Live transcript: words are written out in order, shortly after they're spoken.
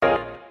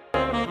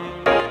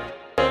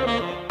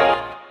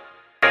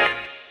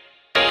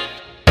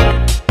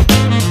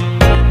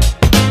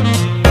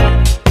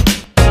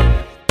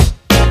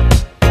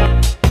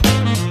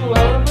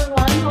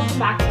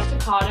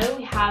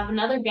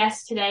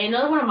guest today.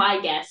 Another one of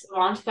my guests,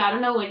 Avantika. I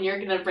don't know when you're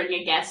gonna bring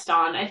a guest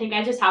on. I think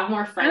I just have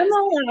more I'm friends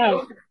all than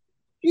out.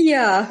 you.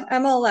 Yeah,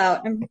 I'm all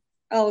out.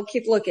 I'll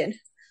keep looking.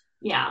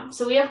 Yeah.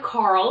 So we have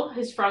Carl,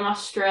 who's from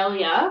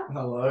Australia.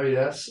 Hello,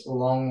 yes, a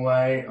long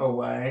way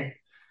away.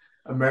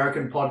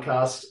 American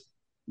podcast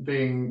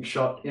being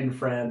shot in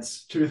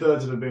France,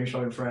 two-thirds of it being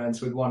shot in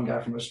France with one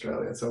guy from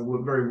Australia. So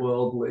we're very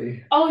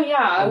worldly, Oh a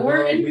yeah, we're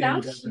worldly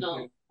international.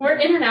 endeavor. We're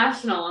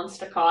international on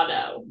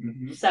Staccato.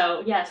 Mhm.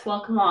 So yes,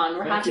 welcome on.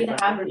 We're Thank you happy for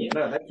to have having me. you.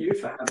 No, thank you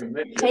for having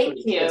me. Thank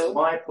It's you.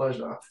 my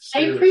pleasure. I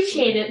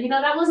appreciate Seriously. it.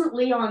 That wasn't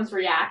Leon's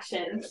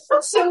reaction.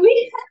 So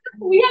we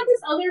had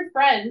this other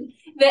friend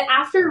that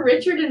after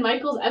Richard and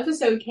Michael's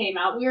episode came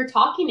out, we were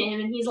talking to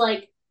him and he's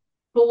like,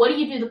 "But what do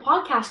you do the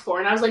podcast for?"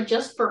 And I was like,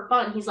 "Just for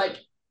fun." He's like,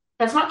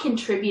 "That's not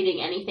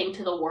contributing anything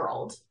to the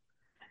world."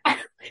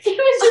 He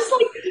was just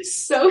like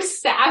so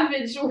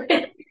savage with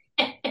it.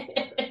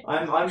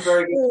 I'm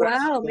very good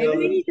friends Wow, with maybe they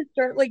Leon. need to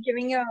start like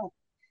giving out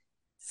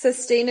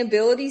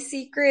sustainability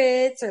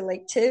secrets or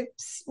like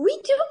tips. We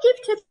do give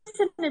tips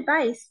and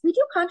advice. We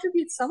do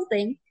contribute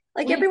something.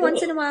 Like We every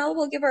once in do. a while,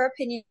 we'll give our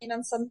opinion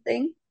on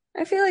something.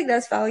 I feel like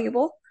that's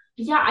valuable.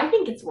 Yeah, I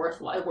think it's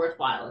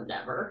worthwhile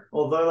endeavor.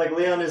 Although, like,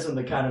 Leon isn't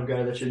the kind of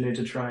guy that you need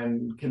to try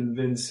and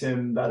convince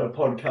him that a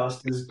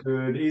podcast is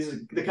good.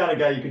 He's the kind of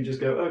guy you can just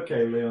go,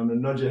 okay, Leon,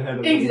 and nod your head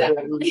a little Exactly.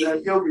 bit,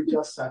 and he'll be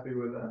just happy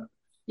with that.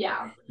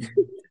 Yeah.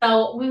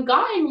 So we've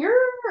gotten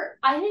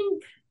I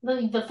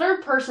think the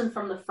third person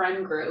from the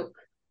friend group,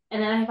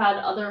 and then I've had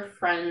other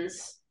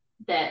friends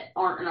that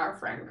aren't in our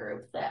friend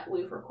group that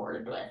we've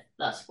recorded with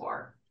thus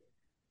far.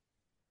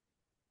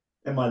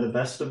 Am I the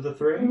best of the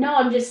three? No,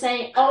 I'm just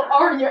saying. Oh,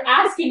 or you're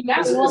asking that.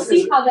 Is, We'll is,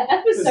 see is, how the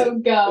is, it, episode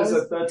is goes.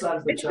 it third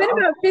time's the It's been charm?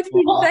 about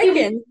 15 Well,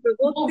 seconds, but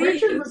we'll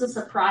Richard see. was a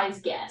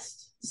surprise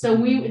guest, so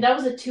that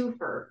was a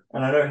twofer.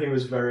 And I know he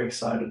was very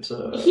excited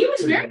He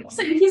was very to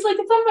excited. He's like,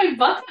 it's on my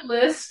bucket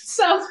list.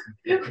 So,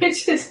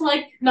 which is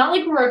like, not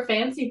like we're a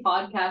fancy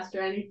podcast or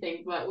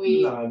anything, but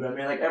No, but I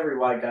mean, like every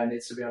white guy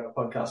needs to be on a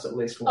podcast at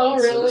least Oh,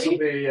 once. So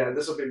really?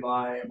 this will be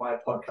my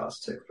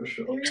podcast tip for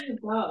sure. There you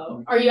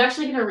go. Are you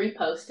actually going to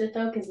repost it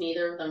though? Because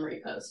neither of them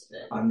reposted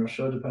it. I'm not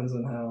sure. Depends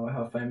on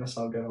how famous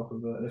I'll get off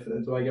of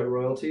it. Do I get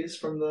royalties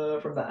from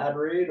the ad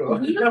read or?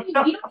 We don't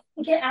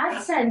get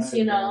AdSense,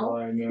 I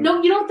know.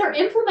 No, they're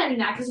implementing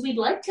that because we'd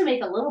like to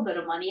make a little bit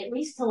of money, at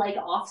least to like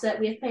offset.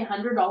 We have to pay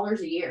 $100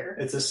 a year.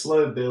 It's a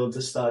slow build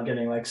to start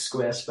getting like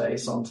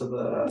Squarespace onto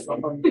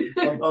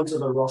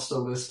the roster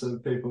list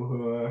of people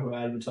who are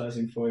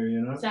advertising for you.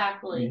 You know.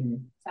 Exactly. Mm-hmm.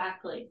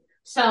 Exactly.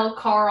 So,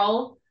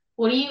 Carl,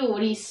 what are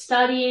you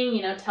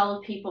studying? Tell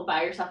people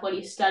about yourself. What are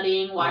you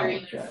studying? Why are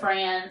you in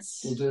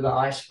France? We'll do the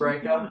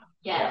icebreaker.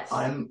 Yes.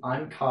 Yeah,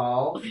 I'm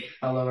Carl.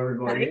 Hello,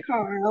 everybody. Hi,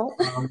 Carl.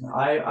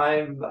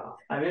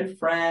 I'm in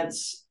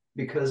France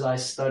because I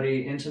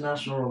study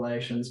international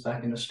relations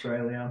back in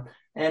Australia,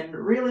 and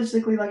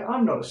realistically, like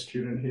I'm not a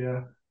student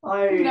here.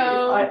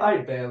 No. I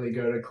barely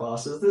go to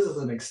classes. This is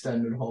an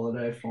extended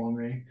holiday for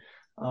me.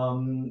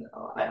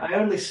 I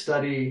only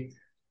study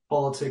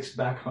politics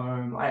back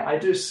home. I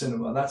do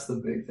cinema. That's the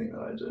big thing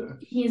that I do.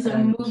 He's a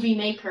movie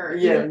maker.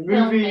 He's Yeah, a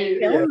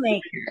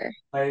Filmmaker.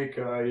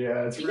 maker.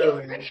 Yeah, it's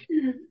really.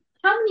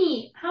 How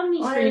many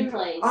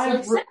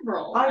screenplays?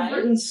 Several, I've right?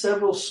 written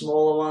several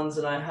smaller ones,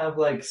 and I have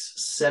like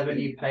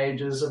 70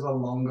 pages of a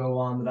longer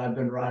one that I've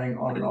been writing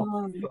on and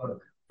off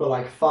for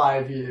like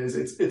 5 years.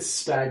 It's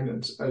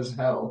stagnant as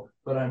hell.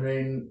 But I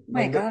mean,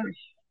 My like, gosh.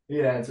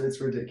 yeah,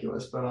 it's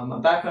ridiculous. But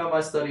back home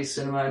I study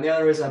cinema, and the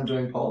only reason I'm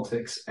doing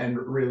politics and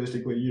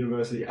realistically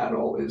university at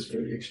all is for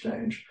the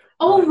exchange.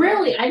 Oh,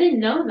 really? I didn't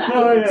know that.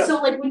 No, yeah.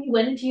 So, like, when you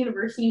went into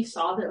university, you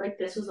saw that, like,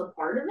 this was a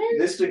part of it?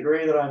 This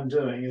degree that I'm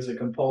doing is a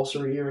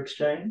compulsory year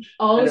exchange.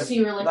 Oh, And so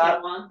you were like, I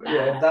want that.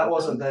 Yeah, if that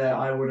wasn't there,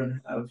 I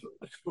wouldn't have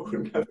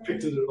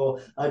picked it at all.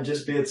 I'd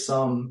just be at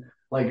some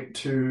like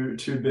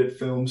two-bit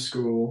film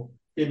school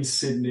in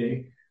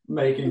Sydney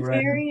making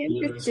Very random videos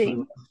for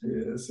interesting.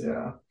 years.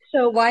 Yeah.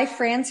 So why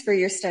France for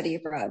your study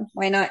abroad?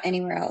 Why not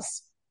anywhere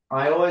else?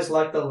 I always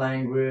liked the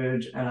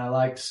language, and I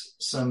liked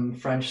some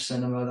French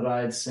cinema that I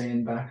had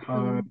seen back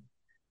home.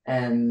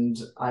 And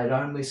I'd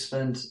only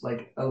spent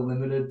like a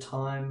limited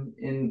time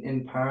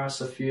in Paris,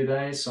 a few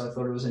days, so I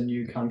thought it was a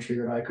new country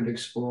that I could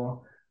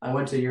explore. I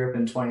went to Europe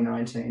in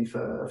 2019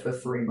 for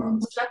 3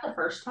 months. Was that the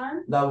first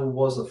time? That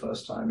was the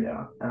first time,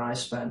 yeah. And I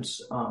spent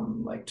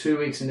like 2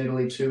 weeks in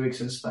Italy, 2 weeks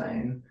in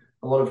Spain,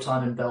 a lot of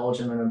time in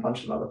Belgium, and a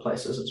bunch of other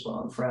places as well.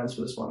 And France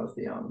was one of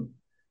the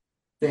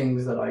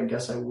things that I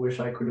guess I wish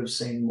I could have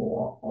seen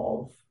more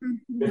of.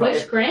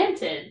 Wish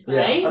granted,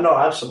 right? Yeah, no,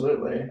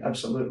 absolutely,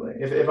 absolutely.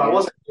 If I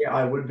wasn't here,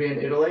 I would be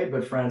in Italy,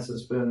 but France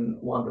has been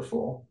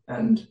wonderful.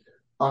 And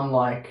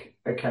unlike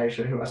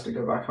Acacia, who has to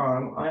go back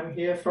home, I'm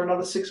here for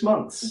another 6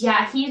 months.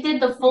 Yeah, he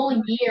did the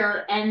full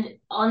year, and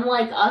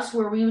unlike us,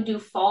 where we would do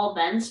fall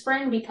then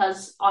spring,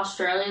 because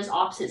Australia's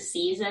opposite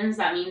seasons,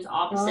 that means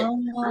opposite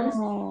months.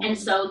 And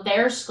so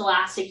their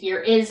scholastic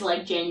year is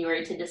like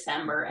January to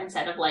December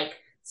instead of like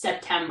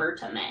September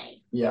to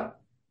May. Yeah.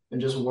 It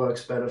just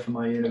works better for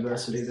my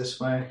university this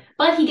way.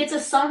 But he gets a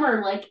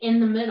summer like in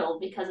the middle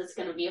because it's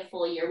going to be a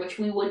full year, which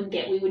we wouldn't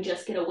get. We would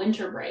just get a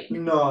winter break.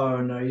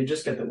 No, you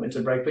just get the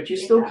winter break, but you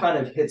still kind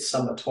of hit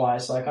summer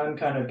twice. Like I'm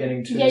kind of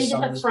getting two Yeah, you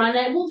get the summers. front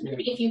end. Well,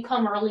 if you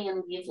come early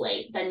and leave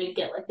late, then you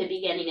get like the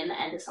beginning and the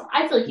end of summer.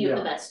 I feel like you have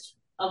the best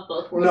of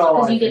both worlds No,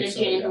 because I you get think a so,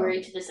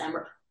 January to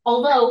December.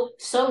 Although,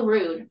 so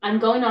rude. I'm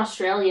going to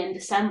Australia in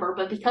December,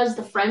 but because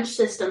the French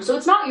system, so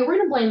it's not, we're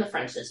going to blame the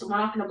French system. We're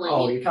not going to blame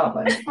Oh, you. you can't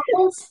blame me.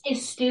 France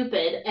is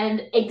stupid,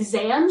 and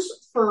exams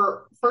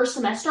for first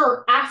semester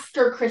are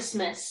after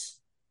Christmas.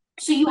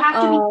 So you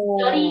have to be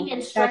studying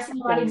and stressing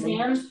about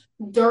exams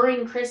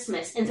during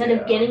Christmas instead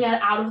of getting it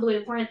out of the way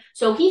beforehand.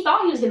 So he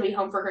thought he was going to be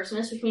home for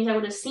Christmas, which means I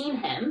would have seen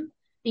him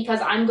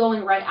because I'm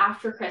going right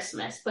after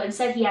Christmas. But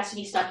instead, he has to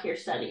be stuck here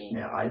studying.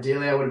 Yeah,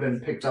 ideally, I would have been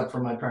picked up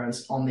from my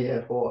parents on the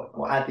airport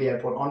or at the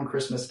airport on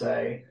Christmas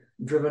Day,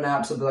 driven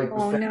out to the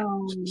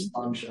Christmas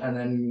lunch, and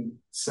then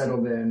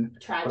settled in.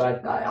 Tragic.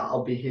 But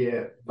I'll be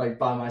here like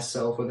by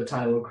myself with a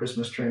tiny little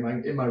Christmas tree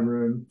in my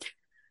room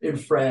in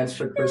France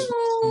for Christmas.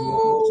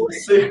 I'll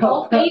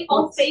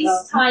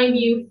FaceTime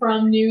you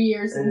from New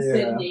Year's in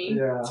Sydney.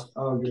 Yeah.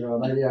 Oh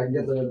god. I can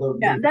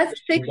get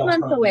that's 6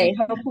 months away.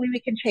 Hopefully,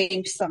 we can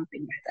change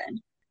something by then.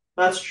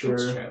 That's true.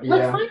 Yeah.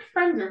 Like find a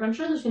friend group. I'm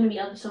sure there's going to be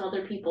some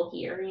other people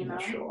here. You know.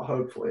 Sure.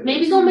 Hopefully.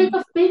 Maybe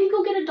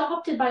go get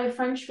adopted by a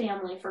French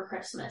family for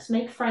Christmas.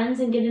 Make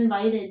friends and get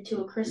invited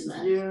to a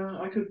Christmas. Yeah,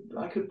 I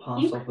could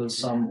pass off as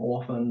some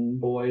orphan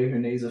boy who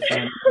needs a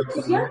friend.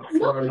 No,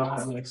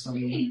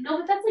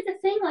 but that's like a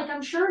thing. Like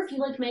I'm sure if you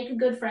like make a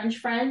good French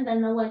friend,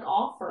 then they'll like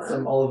offer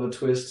some Oliver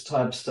Twist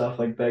type stuff,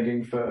 like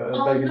begging for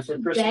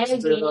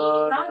Christmas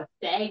dinner. Not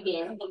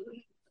begging.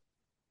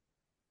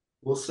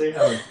 We'll see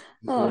how.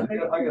 I got time to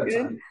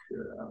figure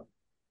it out.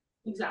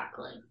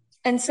 Exactly.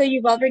 And so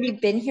you've already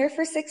been here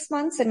for 6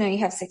 months, and now you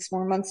have 6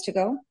 more months to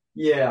go?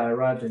 Yeah, I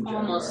arrived in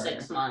January. Almost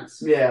 6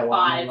 months. Yeah, well,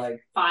 five. I mean, like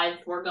 5.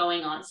 We're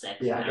going on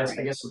 6. Yeah, I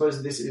guess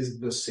suppose this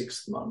is the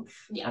 6th month.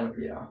 Yeah.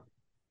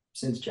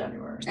 Since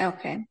January.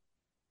 Okay.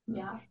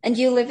 Yeah. And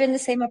do you live in the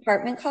same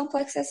apartment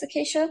complex as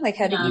Acacia? Like,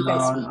 how did you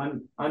guys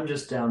meet? I'm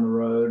just down the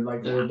road.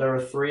 Like there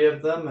are 3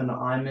 of them, and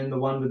I'm in the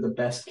one with the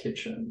best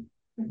kitchen.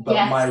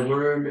 But my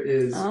room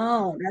is that's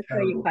how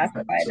you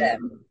classify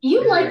them.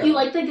 You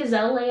like the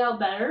Gazelle layout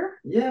better?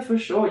 Yeah, for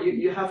sure.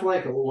 You have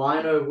like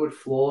lino wood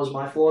floors.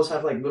 My floors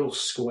have like little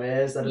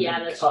squares that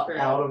have been cut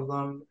out of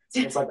them.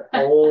 It's like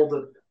old,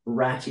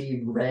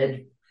 ratty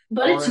red.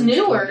 But it's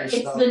newer.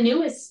 It's the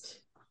newest.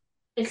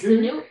 It's the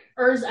new.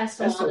 Or is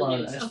Estalon the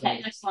newest?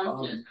 Okay,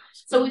 Estalon's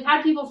So we've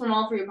had people from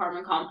all 3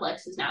 apartment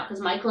complexes now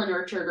because Michael and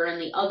Richard are in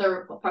the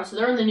other. So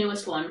they're in the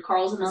newest one.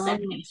 Carl's in the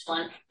second newest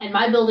one, and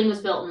my building was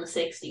built in the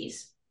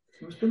 60s.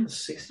 It was built in the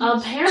 60s?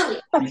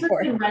 Apparently, it's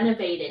been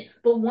renovated.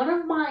 But one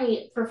of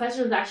my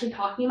professors was actually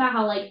talking about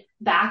how, like,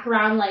 back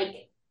around,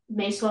 like,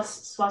 Mai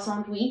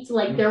 68,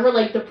 like, there were,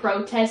 like, the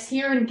protests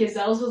here, and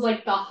Gazelle's was,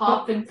 like, the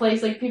hopping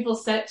place. Like, people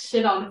set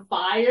shit on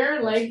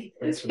fire. Like,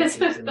 this is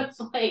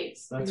the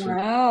place.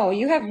 Wow,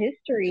 you have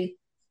history.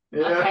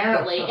 Yeah.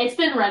 Apparently. It's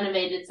been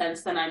renovated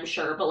since then, I'm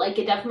sure. But, like,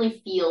 it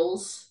definitely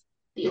feels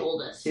the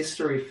oldest.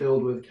 History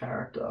filled with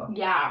character.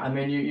 Yeah. I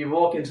mean, you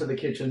walk into the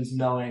kitchens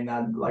knowing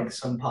that like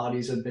some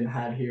parties have been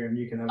had here, and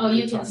you can have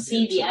you can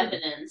see the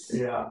evidence.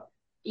 Yeah.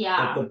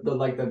 Yeah.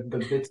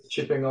 The bits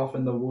chipping off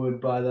in the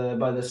wood by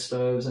the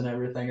stoves and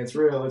everything. It's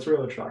real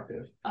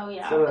attractive. Oh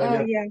yeah. So,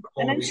 yeah.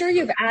 And I'm sure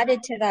you've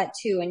added to that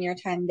too in your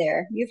time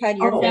there. You've had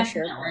your fair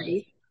share of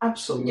parties.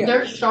 Absolutely.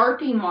 There's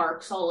Sharpie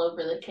marks all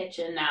over the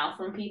kitchen now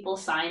from people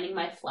signing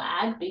my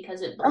flag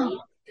because it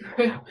bleeds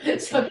through.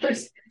 So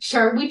there's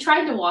we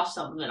tried to wash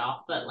some of it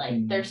off, but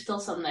like there's still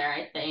some there,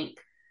 I think.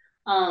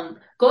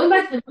 Going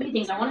back to the movie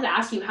things, I wanted to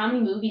ask you, how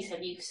many movies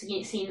have you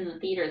seen in the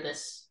theater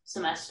this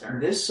semester?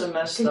 This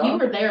semester? Because you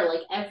were there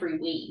like every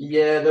week.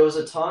 Yeah, there was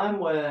a time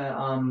where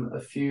a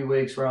few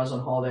weeks where I was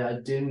on holiday, I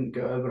didn't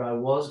go, but I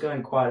was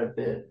going quite a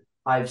bit.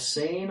 I've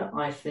seen,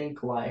 I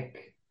think,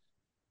 like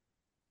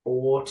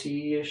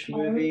 40-ish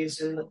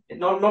movies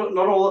not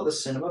all at the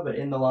cinema, but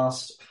in the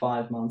last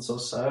 5 months or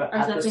so. Or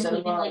at the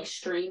cinema, like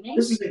streaming?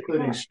 This is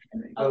including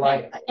streaming. But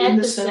like at in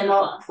the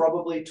cinema,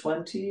 probably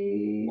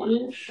 20.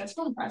 That's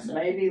not impressive.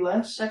 Maybe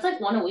less. That's like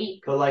 1 a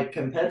week. But like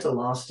compared to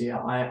last year,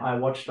 I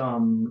watched a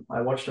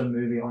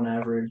movie on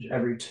average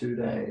every 2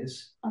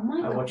 days. Oh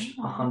my God. I watched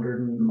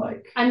 100 and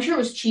like. I'm sure it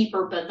was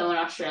cheaper, but though in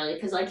Australia,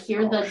 because like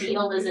here the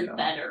deal isn't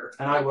better.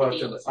 And I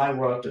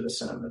worked at a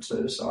cinema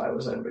too, so I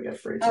was able to get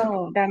free tickets.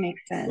 Oh, that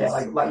makes sense. Yeah,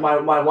 like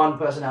my one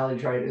personality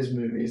trait is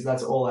movies.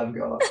 That's all I've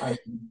got. I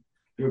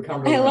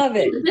love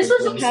it. This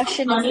was the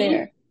passion is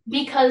there.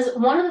 Because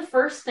one of the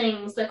first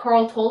things that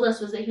Carl told us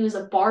was that he was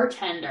a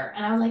bartender.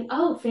 And I was like,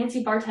 oh,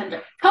 fancy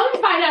bartender. Come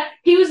to find out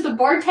he was the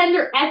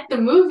bartender at the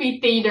movie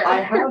theater.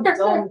 I have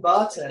done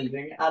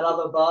bartending at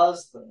other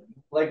bars, though.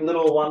 Like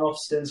little one-off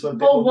stints where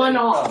people...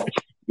 one-off.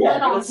 Yeah,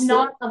 but but it's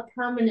not a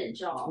permanent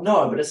job.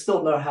 no, but I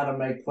still know how to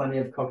make plenty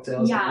of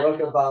cocktails and Yeah,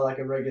 work a bar like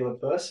a regular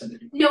person.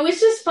 no, it's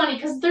just funny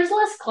because there's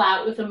less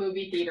clout with a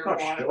movie theater Oh,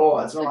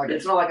 bar. sure.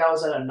 It's not like I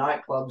was at a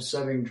nightclub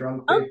serving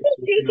drunk I'll people.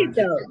 still take it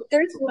though.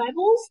 There's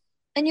levels,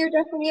 and you're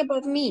definitely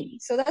above me.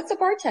 So that's a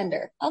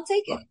bartender. I'll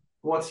take it.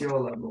 What's your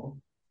level?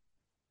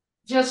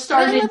 Just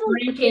My started level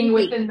is drinking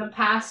crazy. within the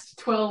past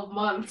 12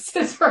 months.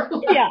 Is her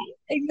level. Yeah,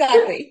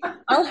 exactly.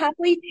 I'll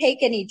happily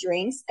take any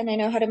drinks, and I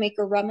know how to make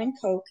a rum and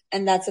coke,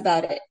 and that's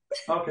about it.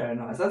 Okay,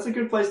 nice. That's a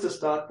good place to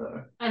start,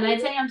 though. And I'd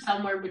say I'm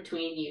somewhere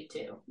between you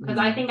two because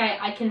I think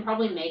I can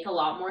probably make a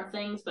lot more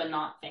things, but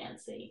not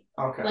fancy.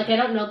 Okay. Like I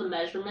don't know the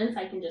measurements.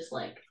 I can just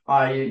like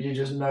You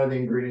just know the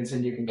ingredients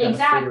and you can kind of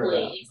figure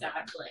it out.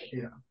 exactly.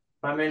 Yeah.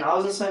 I mean, I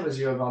was the same as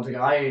you, Avantika.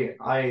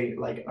 I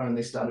like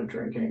only started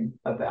drinking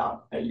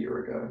about a year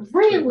ago.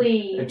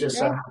 Really? It just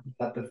so happened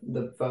that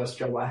the first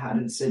job I had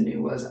in Sydney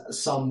was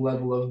some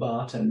level of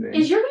bartending.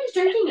 Is your guys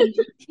drinking age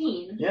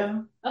 18?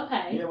 Yeah.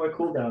 Okay. Yeah, we're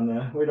cool down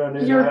there. We don't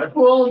need You're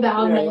cool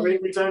down yeah, there.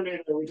 we don't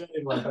need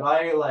one. But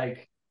I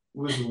like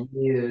was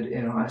weird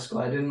in high school.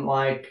 I didn't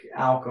like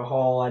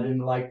alcohol. I didn't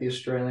like the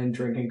Australian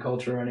drinking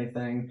culture or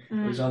anything.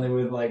 It was only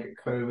with like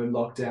COVID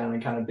lockdown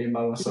and kind of being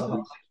by myself. I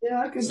was like,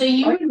 yeah, I could. So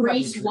you I and could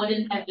Reese have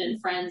wouldn't have been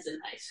friends in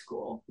high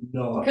school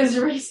no, because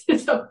Reese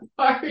is a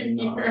partier.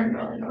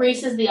 no.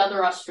 Reese is the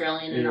other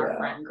Australian in our Yeah.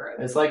 friend group.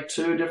 It's like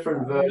two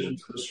different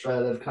versions of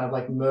Australia that have kind of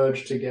like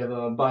merged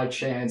together by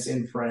chance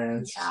in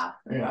France. Yeah.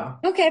 Yeah.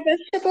 Okay,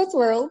 best of both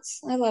worlds.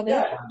 I love it.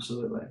 Yeah,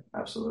 absolutely.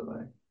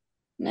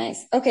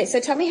 Nice. Okay, so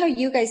tell me how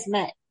you guys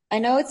met. I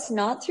know it's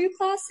not through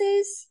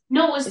classes.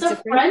 No, it was It's the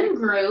a friend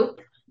group.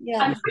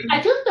 Yeah.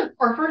 I feel like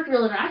our first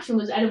real interaction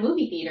was at a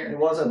movie theater. It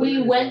was at the We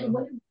movie went. theater.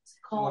 What was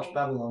it called? Watch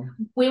Babylon.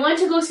 We went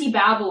to go see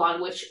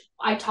Babylon, which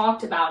I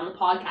talked about in the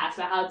podcast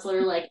about how it's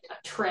literally like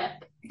a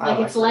trip. Like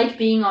it's like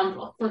being on.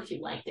 Well, of course you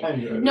liked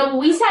it. No, but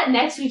we sat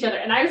next to each other,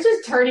 and I was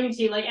just turning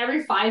to you like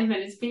every 5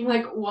 minutes, being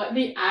like, "What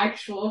the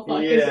actual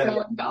fuck is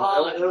going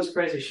on?" There was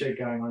crazy shit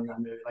going on in that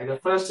movie. Like the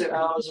first 2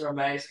 hours are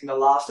amazing. The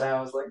last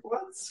hour was like,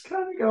 what's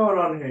kind of going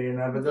on here, you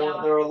know? But there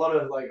were a lot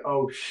of like,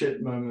 oh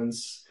shit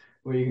moments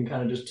where you can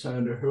kind of just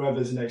turn to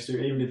whoever's next to you,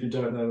 even if you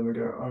don't know them, and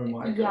go, oh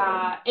my god.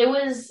 Yeah, it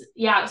was.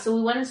 Yeah, so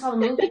we went and saw the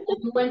movie. And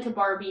we went to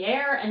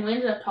Barbier, and we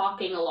ended up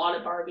talking a lot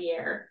at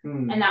Barbier,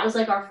 and that was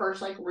like our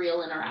first like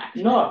real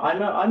interaction. No,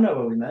 I know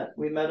where we met.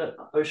 We met at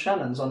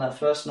O'Shannon's on that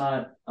first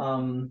night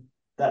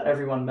that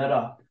everyone met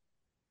up.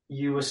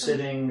 You were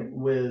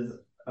sitting with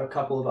a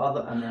couple of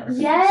other Americans.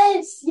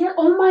 Yes, yeah.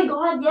 Oh my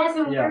God, yes.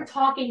 And we were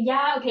talking.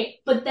 Yeah, okay.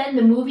 But then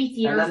the movie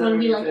theater is when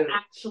we like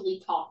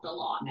actually talked a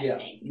lot. I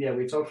think. Yeah,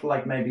 we talked for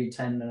like maybe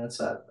 10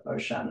 minutes at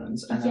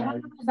O'Shannon's. And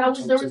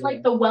there was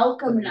like the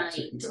welcome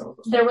night.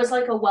 There was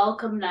like a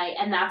welcome night,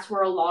 and that's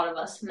where a lot of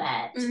us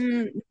met.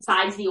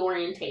 Besides the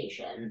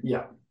orientation.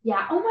 Yeah.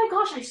 Yeah. Oh my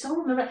gosh, I so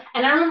remember.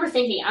 And I remember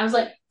thinking, I was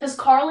like, does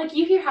Carl, like,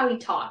 you hear how he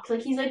talks?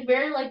 Like, he's like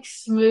very like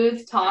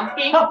smooth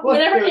talking.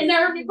 Whatever. And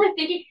I remember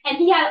thinking, and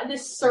he had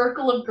this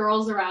circle of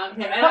girls around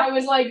him, and I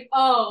was like,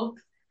 oh,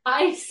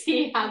 I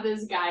see how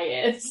this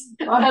guy is.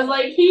 I was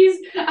like,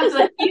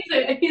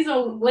 he's a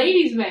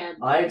ladies' man.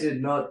 I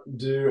did not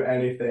do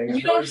anything.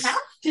 You don't have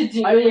to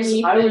do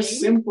anything. I was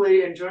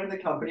simply enjoying the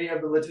company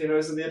of the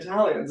Latinos and the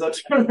Italians. I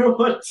don't know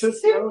what to say.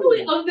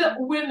 Simply of the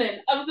women,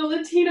 of the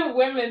Latino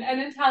women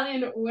and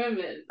Italian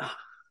women.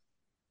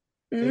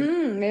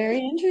 Very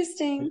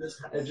interesting.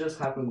 It just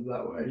happens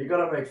that way. You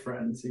gotta make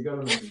friends. You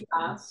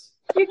friends.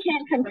 You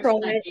can't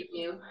control it.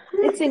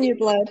 It's in your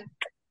blood.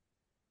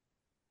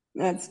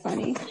 That's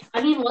funny.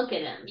 I mean, look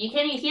at him. You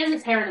can't. He has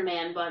his hair in a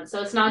man bun,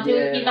 so it's not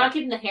doing. He's not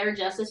giving the hair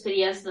justice, but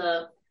he has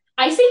the.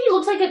 I say he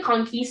looks like a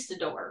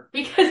conquistador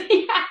because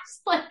he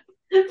has like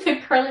the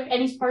curly,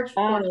 and he's part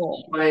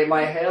Portuguese.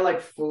 My hair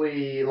like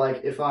fully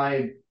like if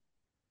I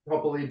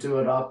properly do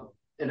it up,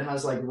 it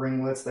has like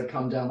ringlets that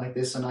come down like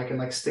this, and I can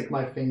like stick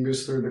my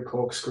fingers through the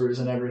corkscrews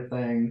and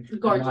everything.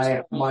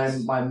 Gorgeous.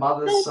 My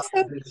mother's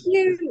side is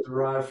cute.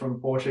 derived from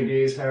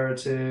Portuguese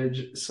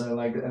heritage, so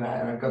like, and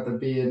I've got the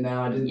beard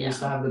now. I didn't used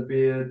to have the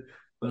beard.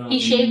 But, he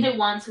shaved it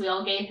once. We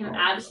all gave him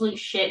absolute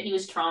shit. He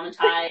was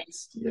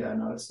traumatized. Yeah,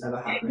 no, it's never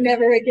happening.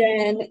 Never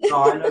again.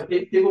 No, I know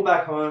people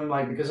back home,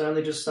 like, because I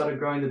only just started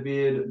growing the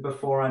beard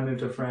before I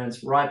moved to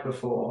France, right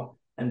before,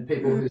 and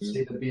people who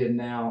see the beard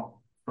now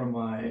from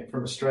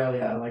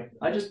Australia, like,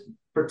 I just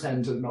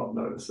pretend to not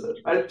notice it.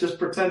 I just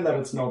pretend that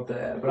it's not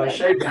there. But I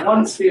shaved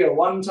once here,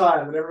 one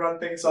time, and everyone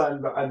thinks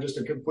I'm just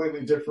a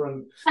completely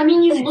different. I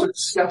mean, you look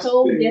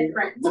so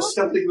different.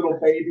 Disgusting little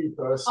baby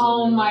person.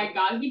 Oh my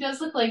God, he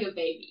does look like a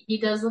baby. He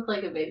does look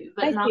like a baby,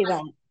 but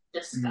not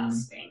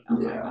disgusting. Oh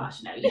my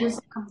gosh, no, you just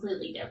look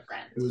completely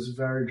different. It was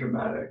very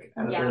dramatic,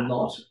 and it will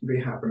not be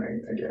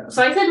happening again.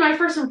 So I said my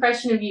first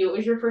impression of you. What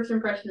was your first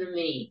impression of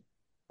me?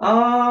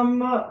 I'm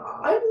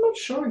not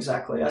sure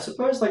exactly. I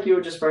suppose like you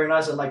were just very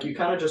nice and like you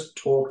kind of just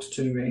talked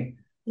to me.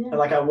 Yeah. And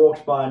like I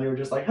walked by and you were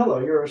just like, hello,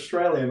 you're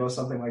Australian or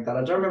something like that.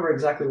 I don't remember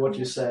exactly what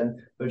you said,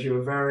 but you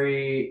were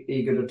very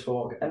eager to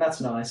talk. And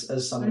that's nice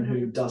as someone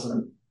who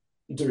doesn't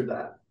do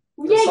that.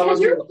 Yeah, because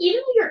you're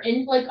even though you're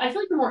in like I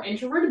feel like you're more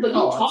introverted, but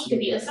you'll talk to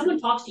absolutely. people. If someone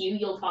talks to you,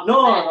 you'll talk to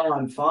No, them. no,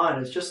 I'm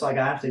fine. It's just like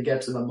I have to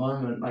get to the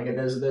moment. Like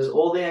there's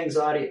all the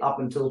anxiety up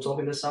until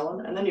talking to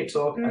someone, and then you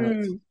talk, and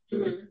it's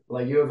Mm-hmm.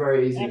 like you're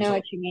very easy I to know talk.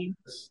 what you mean.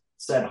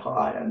 Said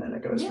hi, and then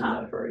it goes from Yeah.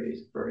 there very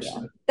easy, very Yeah.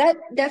 smooth. That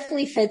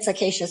definitely fits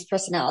Acacia's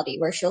personality,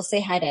 where she'll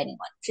say hi to anyone.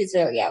 She's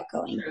very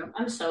outgoing. True.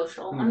 I'm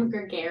social. I'm Mm.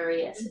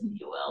 gregarious, if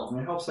you will. And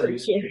it helps that you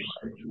speak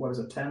like, what is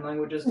it, 10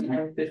 languages,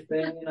 10,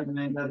 15? I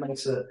mean, that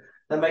makes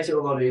it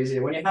a lot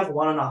easier. When you have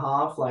one and a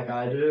half, like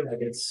I do,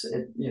 like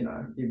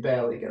you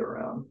barely get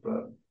around,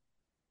 but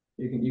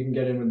you can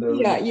get in with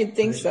Yeah, the you'd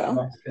think so.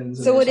 Mexicans and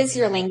So there's what is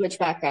your something. language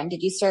background?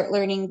 Did you start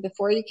learning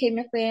before you came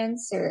to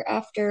France or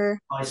after?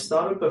 I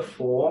started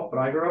before, but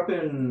I grew up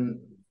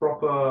in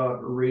proper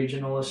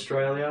regional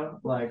Australia,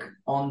 like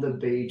on the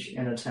beach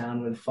in a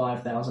town with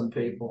 5,000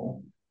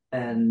 people.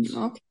 And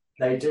Okay,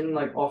 they didn't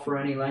like offer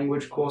any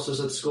language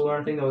courses at school or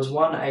anything. There was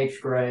one eighth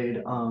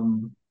grade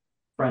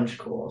French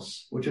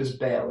course, which is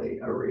barely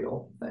a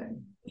real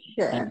thing.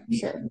 And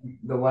sure, sure.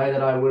 the way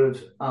that I would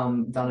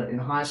have done it in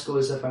high school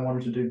is if I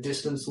wanted to do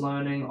distance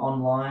learning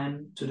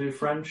online to do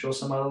French or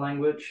some other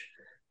language,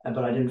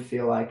 but I didn't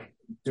feel like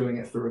doing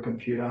it through a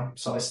computer.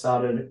 So I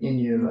started in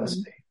Mm,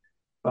 university.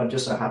 But it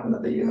just so happened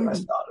that the year that I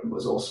mm. started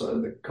was also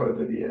the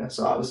COVID year.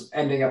 So I was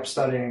ending up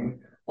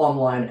studying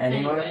online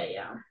anyway. Anyway,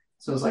 yeah.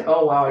 So I was like,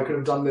 oh wow, I could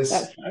have done this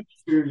That's nice.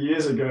 2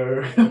 years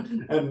ago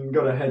and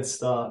got a head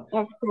start.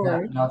 Of Now,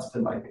 course. now it's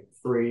been like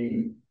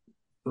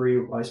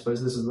I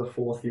suppose this is the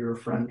fourth year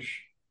of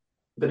French.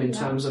 But in Yeah.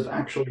 terms of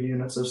actual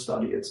units of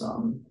study, it's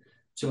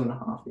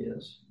 2.5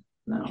 years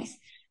now. Nice.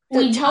 So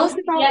We tell know us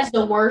he about. has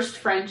the worst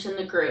French in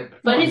the group,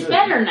 but No, I it's do.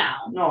 better now.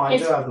 No, I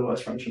It's do have the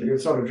worst French.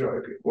 It's not a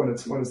joke when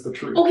it's the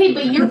truth. okay,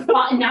 but you're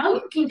fine. Now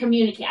you can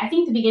communicate. I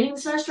think the beginning of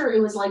the semester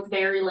it was like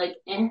very like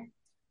eh.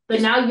 But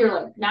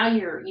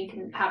you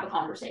can have a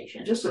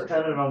conversation. Just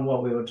depended on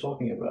what we were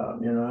talking about,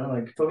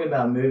 like talking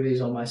about movies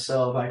or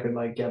myself, I could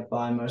like get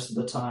by most of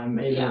the time,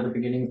 even at the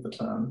beginning of the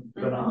term.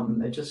 But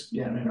it just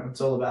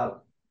it's all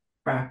about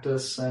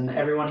practice, and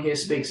everyone here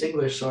speaks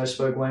English, so I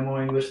spoke way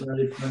more English than I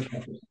did French.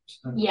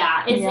 So,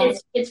 Yeah, Yeah.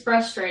 it's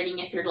frustrating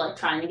if you're like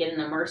trying to get an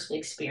immersive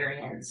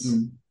experience.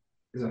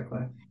 exactly.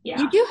 You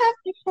Yeah. do have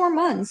 4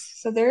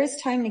 months, so there is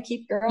time to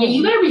keep Yeah,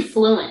 you growing. better be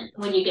fluent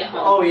when you get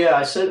home. Oh yeah,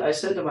 I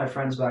said to my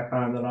friends back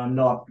home that I'm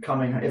not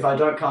coming. If I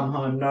don't come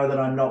home, know that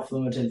I'm not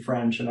fluent in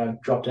French, and I've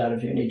dropped out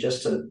of uni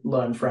just to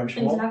learn French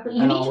more, Exactly.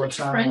 You and need I'll to make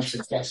return when French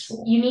friends.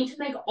 successful. You need to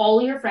make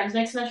all your friends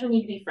next semester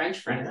need to be French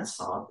Yeah, friends. that's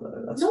hard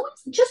though. That's No,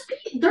 it's just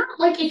be they're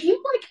like if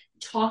you like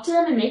talk to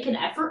them and make an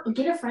effort,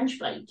 get a French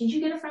buddy. Did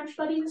you get a French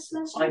buddy this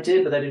semester? I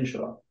did, but they didn't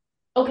show up.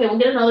 Okay, we'll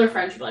get another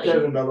French buddy.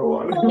 Get another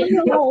one. Oh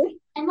no.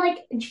 And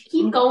like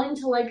keep going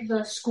to like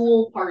the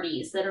school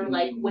parties that are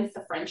like with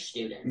the French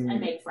students and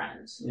make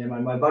friends. Yeah,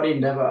 my buddy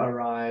never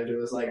arrived. It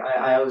was like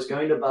I was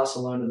going to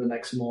Barcelona the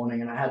next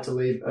morning and I had to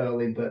leave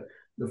early, but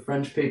the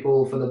French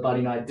people for the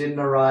buddy night didn't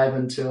arrive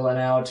until an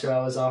hour, 2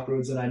 hours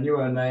afterwards, and I knew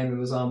her name. It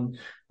was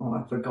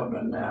I've forgotten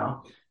it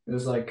now. It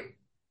was like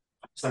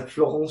it's like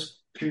Florence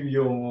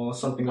Puyon or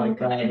something like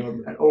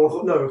that.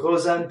 Or no,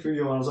 Rosanne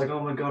Puyon. I was like,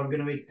 oh my God, I'm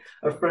gonna meet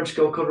a French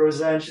girl called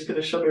Rosanne. She's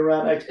gonna show me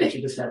around next, but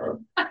she just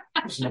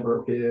never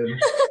appeared.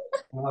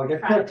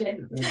 Tragic.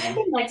 I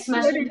think next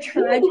semester you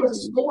don't do a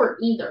sport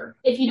either.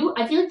 If you do,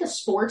 I feel like the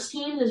sports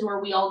teams is where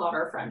we all got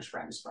our French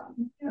friends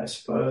from. Yeah, I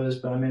suppose,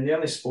 but I mean, the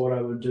only sport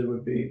I would do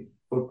would be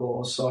football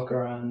or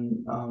soccer,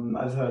 and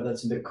I've heard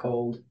that's a bit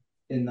cold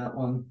in that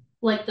one.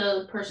 Like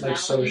the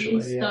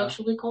personalities,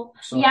 socially cold.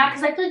 So, yeah,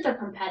 because I feel like they're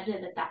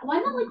competitive at that. Why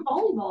not like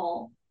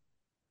volleyball?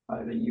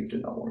 I think you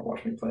did not want to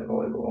watch me play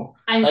volleyball.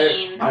 I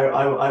mean,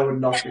 I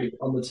would not be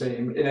on the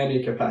team in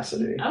any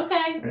capacity.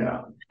 Okay.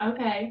 Yeah.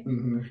 Okay.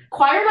 Mm-hmm.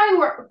 Carl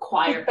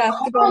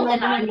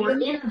and I were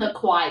in the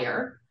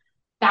choir.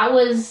 That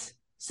was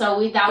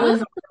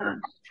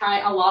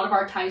a lot of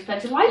our time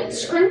spent. Why are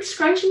you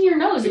scrunching your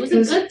nose? It was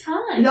a good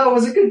time. No, it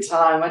was a good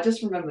time. I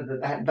just remember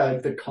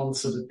the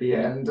concert at the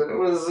end,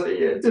 and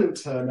it didn't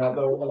turn out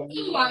that well.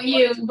 Not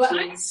you, but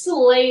I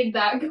slayed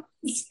that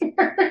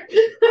concert.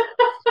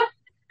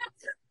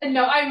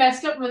 No, I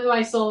messed up with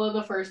my solo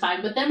the first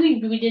time, but then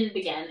we did it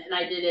again, and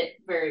I did it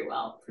very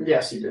well.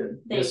 Yes, you did.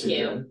 Thank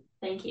you.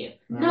 Thank you.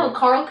 No,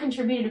 Carl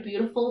contributed a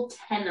beautiful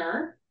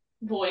tenor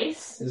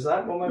voice. Is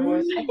that what my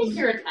voice is? I think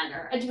you're a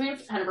tenor. A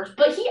beautiful tenor voice.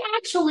 But he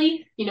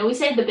actually, we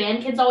say the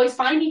band kids always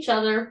find each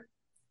other.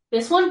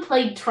 This one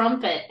played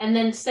trumpet, and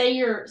then say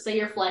your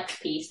flex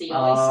piece that you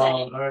always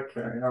say.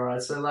 Okay, all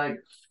right. So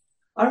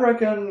I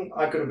reckon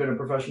I could have been a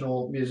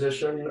professional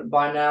musician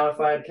by now if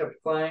I had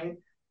kept playing.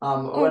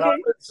 When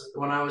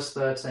I was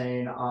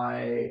 13,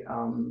 I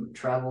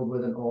traveled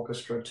with an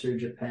orchestra to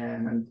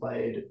Japan and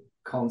played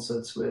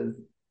concerts with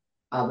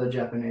other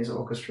Japanese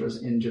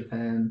orchestras in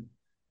Japan.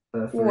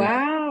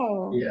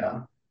 Wow.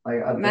 Yeah,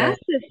 like a massive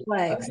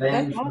flex.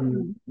 band That's from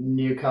awesome.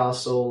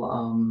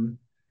 Newcastle,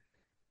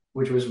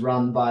 which was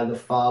run by the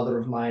father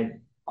of my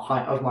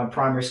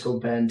primary school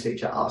band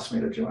teacher, asked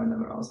me to join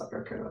them, and I was like,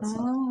 okay, that's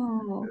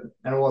not good.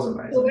 And it was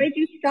amazing. So why did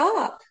you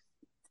stop?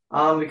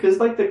 Because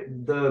like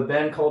the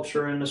band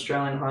culture in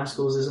Australian high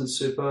schools isn't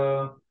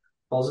super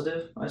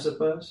positive, I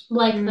suppose.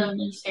 Like the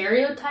Mm.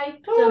 stereotype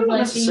Oh, of not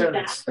like being necessarily a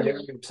bad for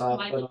stereotype,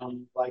 like, but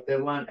like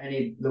there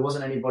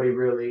wasn't anybody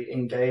really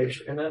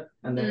engaged in it,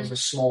 and there was a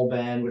small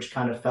band which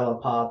kind of fell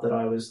apart that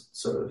I was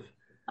sort of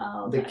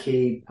oh, the okay.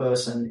 key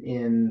person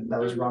in that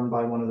was run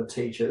by one of the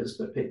teachers,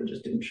 but people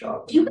just didn't show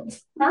up Do you anymore. guys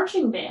have a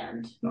marching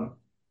band? No,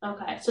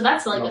 Okay, so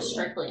that's like not a at all.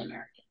 strictly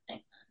American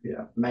thing.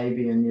 Yeah,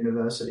 maybe in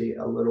university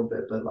a little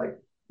bit, but like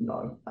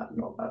no,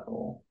 not at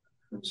all.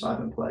 So I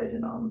haven't played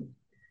in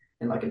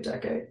like a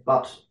decade.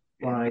 But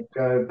when I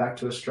go back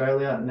to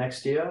Australia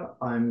next year,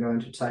 I'm going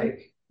to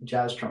take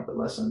jazz trumpet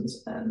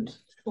lessons and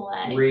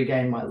Play.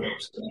 regain my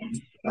lips.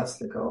 That's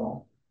the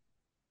goal.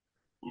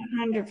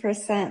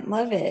 100%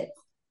 love it.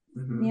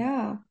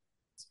 Yeah.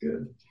 It's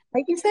good.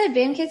 Like you said,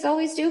 band kids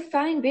always do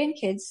find band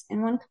kids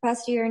in one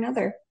capacity or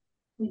another.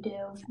 We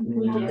do.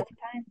 We do.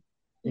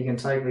 You can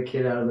take the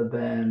kid out of the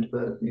band,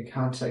 but you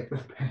can't take the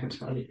band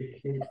out of the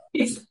kid.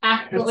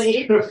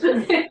 Exactly.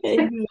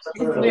 It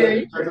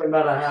doesn't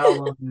matter how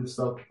long you've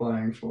stopped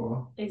playing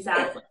for.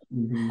 Exactly.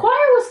 Mm-hmm. Choir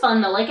was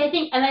fun though. Like I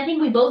think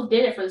we both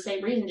did it for the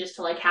same reason, just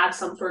to like have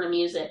some sort of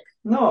music,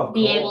 No,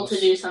 be able to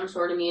do some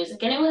sort of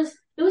music, and it was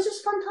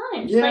just fun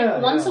times. Yeah,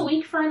 like once a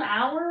week for an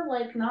hour,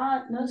 like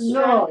no stress.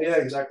 No, yeah,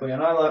 exactly.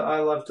 And I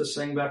love to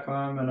sing back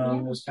home, and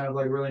it was kind of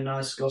like really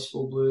nice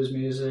gospel blues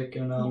music,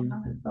 and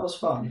that was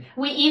fun.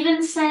 We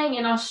even sang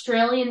an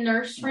Australian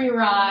nursery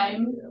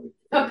rhyme,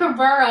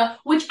 Kookaburra,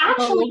 which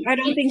actually I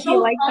don't think so he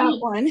liked funny. that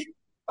one.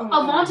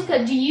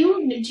 Avantika, do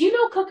you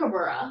know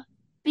Kookaburra?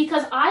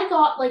 Because I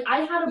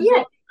had a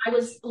book. I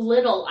was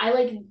little.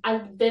 I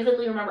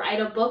vividly remember I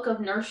had a book of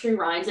nursery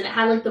rhymes, and it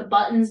had like the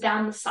buttons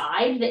down the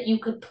side that you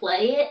could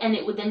play it, and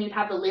it would then you'd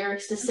have the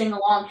lyrics to sing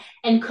along.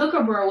 And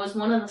Kookaburra was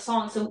one of the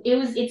songs, so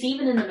it's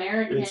even an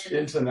American. It's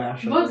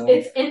international.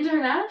 It's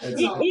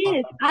international. It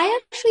is. I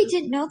actually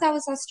didn't know that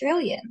was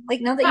Australian. Like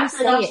now that you That's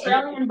say an it.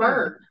 Australian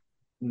bird.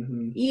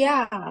 Mm-hmm.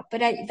 Yeah, but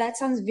that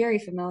sounds very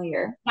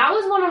familiar. That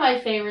was one of my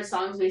favorite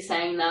songs we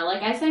sang though.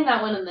 Like I sang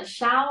that one in the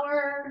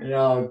shower.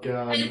 Oh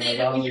god, no,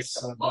 that was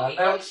so bad.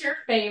 What was your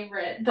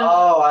favorite?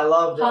 I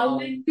loved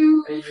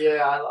Hallelujah.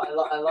 Yeah, I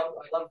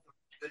love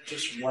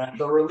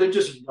the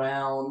religious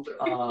round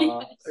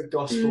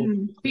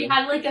gospel. We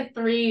had like a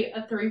three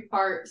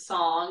part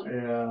song.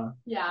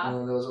 Yeah. And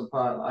then there was a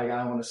part like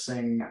I want to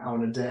sing, I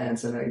want to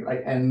dance, and it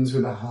like ends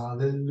with a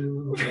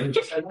hallelujah.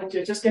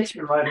 It just gets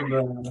you right in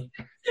the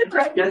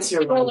gets you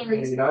right,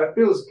 it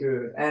feels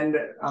good. And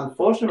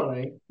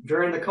unfortunately,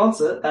 during the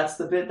concert, that's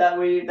the bit that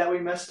we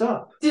messed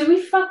up. Did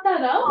we fuck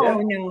that up? Yeah.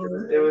 Oh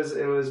no. It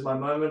was my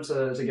moment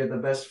to get the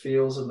best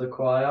feels of the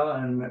choir,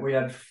 and we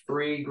had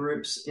three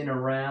groups in a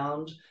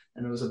round,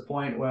 and there was a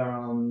point where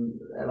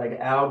like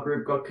our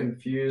group got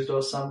confused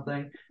or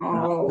something. And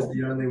I was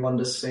the only one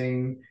to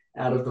sing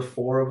out of the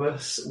four of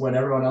us when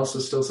everyone else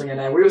was still singing,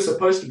 and we were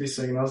supposed to be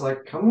singing. I was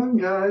like, "Come on,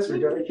 guys, we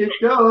gotta keep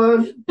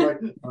going!" Like,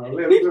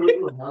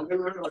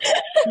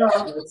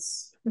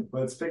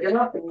 let's pick it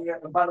up.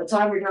 And by the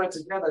time we got it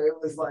together, it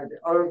was like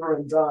over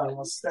and done. I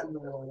was standing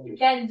there.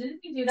 Again, didn't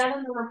we do that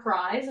in the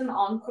reprise and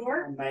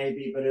encore?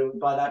 Maybe, but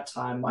by that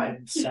time, my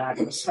sack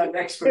was so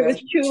next. It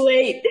was too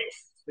late.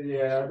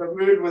 Yeah, the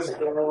mood was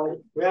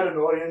gone. We had an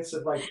audience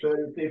of like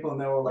 30 people, and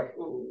they were like,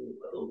 "Oh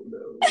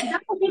no!"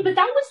 But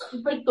that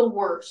was like the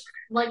worst.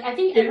 Like I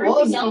think it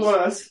was else, the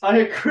worst. I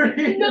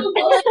agree. No,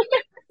 but like,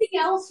 everything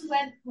else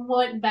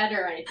went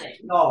better. I think.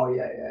 Oh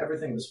yeah,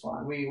 everything was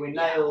fine. We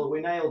nailed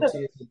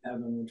Tears in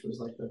Heaven, which was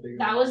like the big.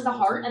 That was the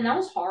hard, and that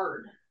was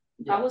hard.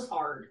 Yeah. That was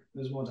hard. It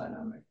was more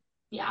dynamic.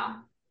 Yeah,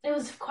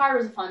 choir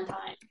was a fun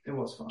time. It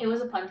was fun. It was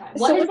a fun time.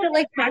 So was it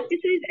like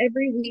practices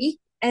every week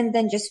and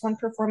then just one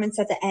performance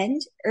at the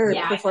end, or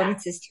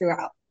performances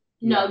throughout?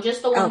 No,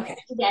 just the one again.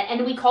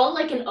 And we called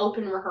it like an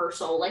open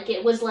rehearsal. Like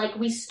it was like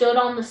we stood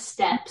on the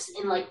steps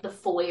in like the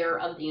foyer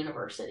of the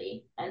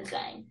university and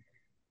sang.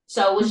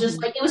 So it was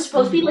just like it was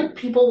supposed to be like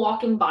people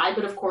walking by,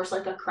 but of course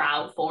like a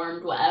crowd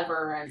formed,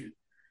 whatever, and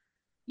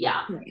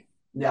yeah.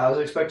 Yeah, I was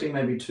expecting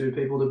maybe 2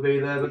 people to be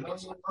there, but our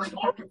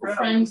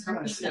friends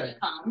group was gonna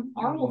come.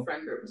 Our whole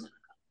friend group was gonna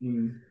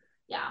come.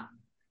 Yeah.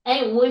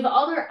 Hey, we've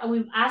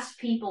asked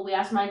people, we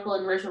asked Michael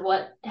and Richard,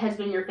 what has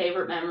been your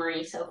favorite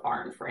memory so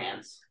far in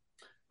France?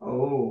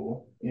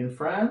 Oh, in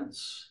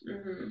France?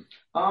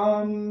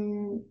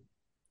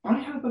 I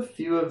have a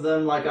few of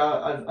them. Like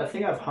I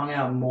think I've hung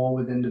out more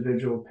with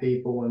individual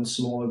people and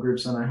smaller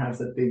groups than I have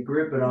the big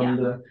group.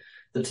 But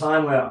the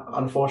time where,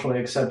 unfortunately,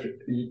 except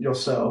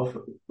yourself,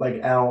 like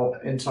our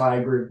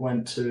entire group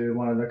went to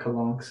one of the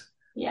Calanques.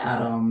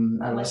 At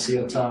La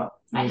Ciotat.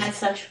 I had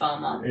such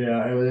FOMO.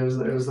 Yeah,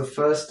 it was the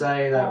first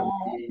day that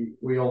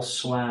we all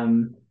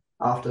swam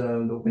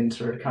after the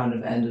winter had kind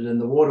of ended, and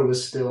the water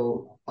was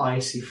still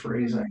icy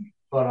freezing.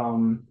 But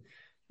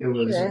it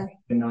was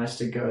nice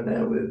to go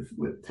there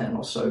with 10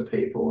 or so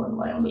people and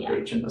lay on the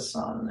beach in the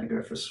sun and then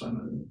go for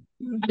swimming.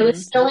 I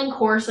was still in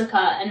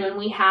Corsica, and when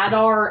we had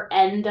our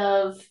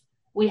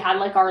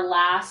like our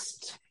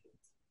last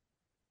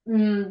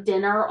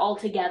dinner all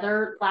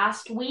together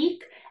last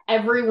week.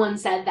 everyone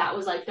said that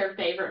was like their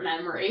favorite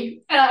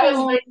memory. And I was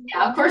like,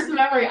 yeah, of course the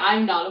memory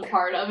I'm not a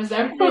part of is I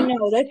everyone.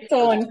 know, that's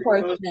so It was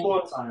unfortunate.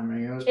 poor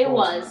timing. It was It poor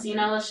was, timing.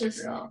 that's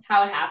just Yeah.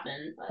 how it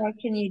happened. But What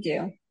can you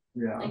do?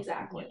 Yeah.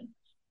 exactly.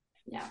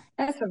 Yeah.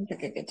 That sounds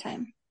like a good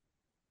time.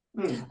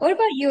 Hmm. What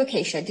about you,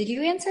 Acacia? Did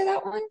you answer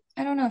that one?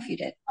 I don't know if you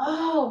did.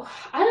 Oh,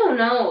 I don't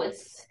know.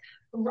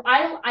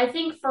 I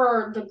think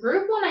for the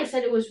group one, I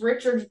said it was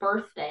Richard's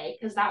birthday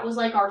because that was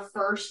like our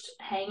first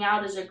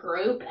hangout as a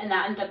group, and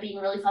that ended up being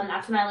really fun.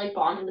 That's when I like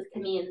bonded with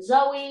Camille and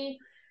Zoe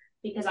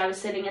because I was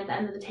sitting at the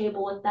end of the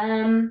table with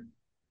them.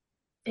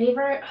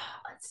 Favorite?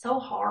 It's so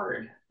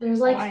hard.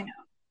 There's Oh, like I know.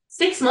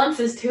 6 months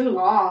is too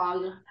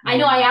long. I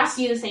know I asked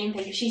you the same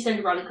thing because she said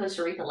to run to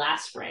Costa Rica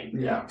last spring.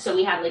 Yeah. So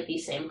we had like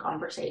these same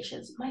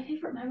conversations. My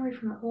favorite memory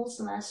from the whole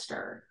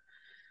semester.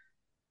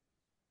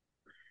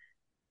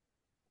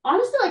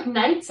 Honestly, like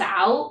nights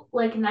out,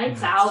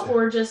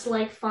 or just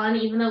like fun,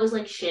 even though it was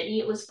like shitty,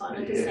 it was fun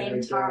at the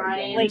same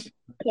time. Like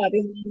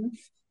clubbing.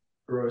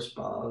 Gross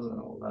bars and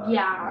all that.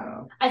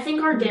 Yeah. I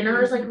think our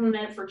dinners, like we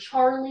went for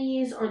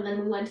Charlie's, or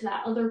then we went to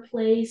that other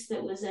place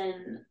that was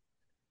in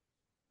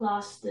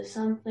Place de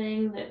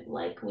something that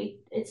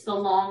it's the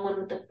long one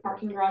with the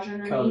parking garage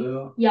underneath.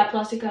 Caldo. Yeah,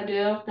 Place de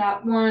Cadeau.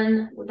 That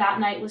one, that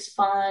night was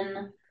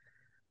fun.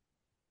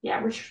 Yeah,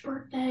 Richard's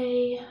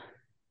birthday.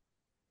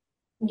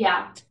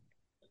 Yeah.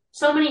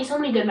 So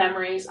many good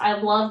memories.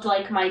 I loved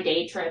like my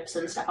day trips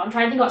and stuff. I'm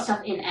trying to think about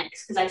stuff in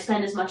X because I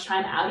spend as much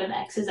time out of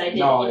X as I did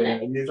in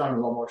X. You've done a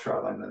lot more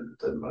traveling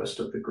than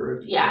most of the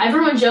group. Yeah,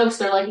 everyone jokes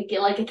they're like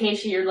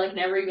Acacia, you're like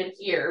never even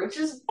here, which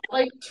is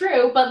like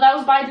true, but that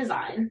was by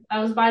design. That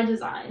was by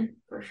design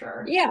for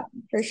sure. Yeah,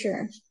 for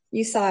sure.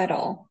 You saw it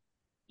all.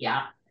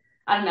 Yeah.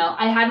 I don't know.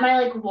 I had my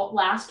like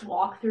last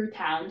walk through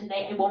town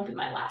today. It won't be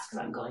my last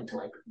because I'm going to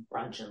like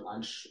brunch and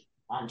lunch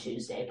on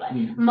Tuesday, but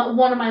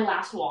one of my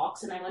last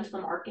walks, and I went to the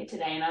market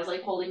today, and I was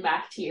like holding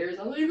back tears.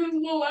 I was like, "This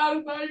is the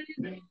last night."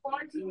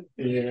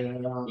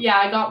 Yeah,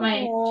 I got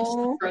my just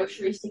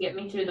groceries to get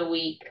me through the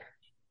week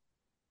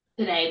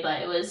today,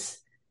 but it was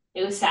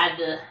sad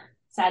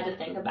to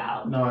think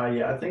about. No,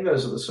 yeah, I think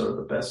those are the sort of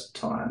the best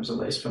times, at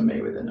least for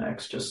me with an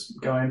ex, just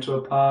going to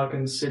a park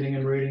and sitting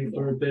and reading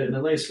for a bit, and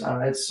at least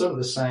it's sort of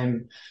the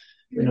same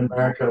in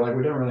America. Like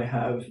we don't really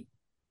have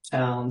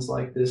towns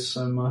like this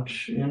so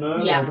much, Yeah.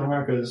 Like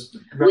America's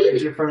very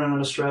different and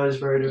Australia's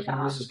very different.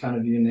 Yeah. This is kind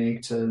of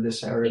unique to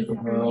this area of the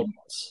world.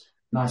 It's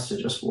nice to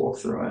just walk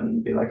through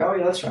and be like, oh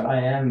yeah, that's right,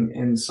 I am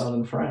in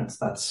southern France.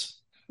 That's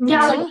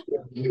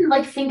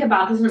like think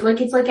about this.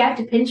 Like it's like I have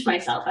to pinch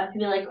myself. I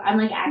feel like I'm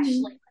like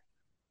actually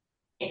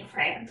in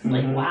France.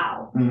 Like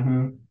wow,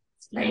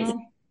 it's crazy.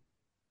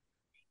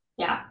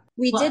 Yeah.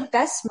 We did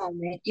best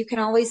moment. You can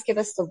always give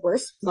us the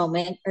worst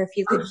moment, or if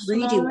you could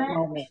redo a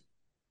moment.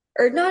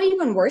 Or not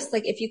even worse,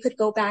 like if you could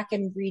go back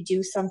and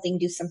redo something,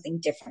 do something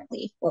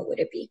differently, what would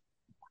it be?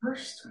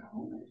 Worst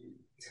moment.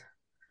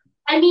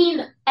 I mean,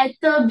 at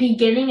the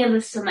beginning of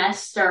the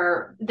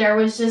semester, there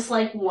was just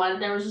like there'd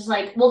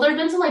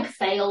been some like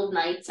failed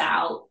nights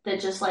out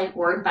that just like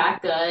weren't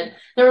that good.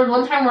 There was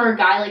one time where a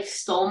guy like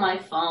stole my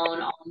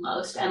phone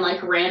almost and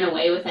like ran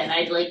away with it, and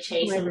I'd like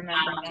chase him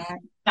down.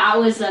 That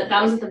was at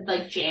the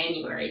like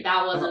January.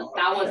 That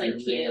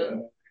wasn't cute.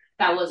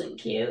 That wasn't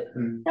cute.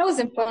 That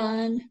wasn't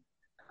fun.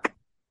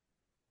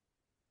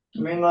 I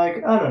mean,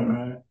 like, I don't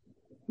know.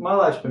 My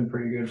life's been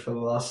pretty good for the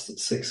last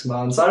 6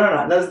 months. I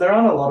don't know. There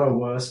aren't a lot of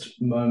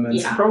worst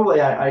moments. Yeah.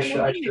 Probably I should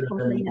have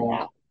been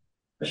more.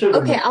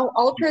 Okay, I'll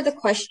alter the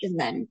question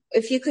then.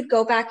 If you could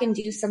go back and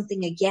do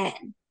something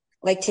again,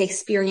 like to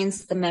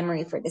experience the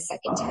memory for the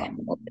second time,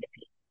 what would it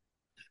be?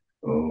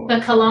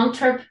 The Cologne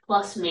trip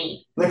plus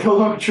me. The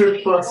Cologne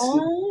trip plus.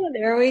 Oh,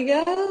 there we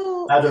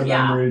go. Add a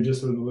memory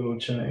just with a little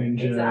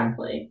change.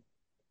 Exactly.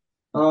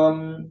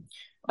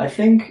 I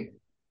think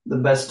the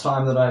best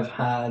time that I've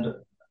had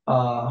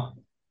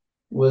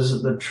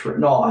was the trip.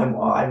 No,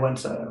 I went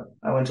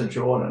to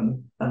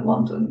Jordan and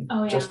London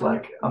just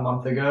like a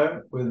month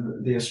ago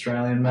with the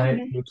Australian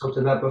mate we talked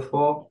about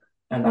before,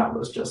 and that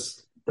was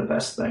just the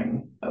best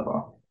thing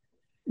ever.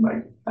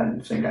 Like I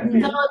didn't think I'd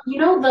be.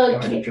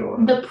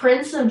 The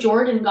Prince of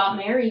Jordan got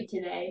married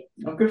today.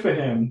 Oh, good for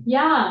him.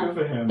 Yeah, good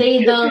for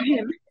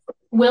him.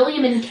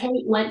 William and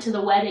Kate went to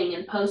the wedding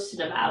and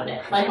posted about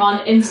it, like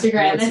on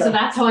Instagram, and so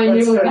that's how I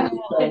knew about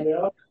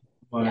it.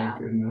 My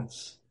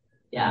goodness.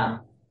 Yeah.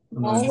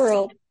 Small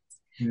world.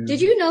 Yeah.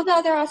 Did you know the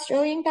other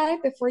Australian guy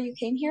before you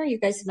came here? You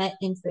guys met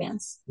in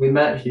France. We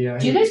met here.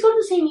 Do you guys go to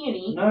the same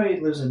uni? No,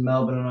 he lives in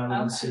Melbourne and I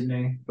live in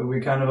Sydney. But we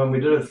we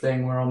did a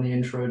thing where on the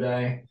intro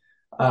day,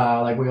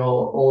 like we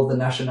all of the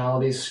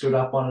nationalities stood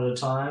up one at a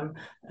time,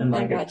 and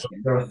like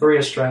there were 3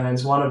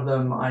 Australians. One of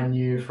them I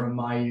knew from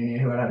my uni,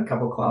 who I had a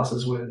couple of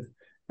classes with,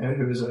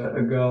 who was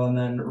a girl, and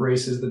then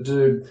Reese is the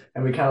dude.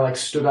 And we kind of like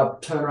stood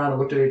up, turned around,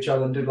 and looked at each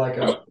other, and did like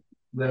a.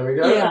 There we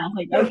go. Yeah,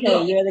 like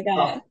okay, you're the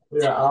guy.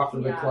 After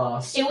the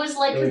class. It was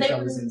like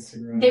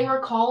they were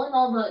calling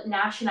all the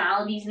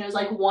nationalities, and it was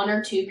like 1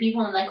 or 2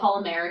 people, and they call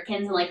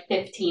Americans, and like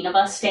 15 of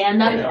us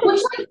stand up,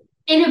 which like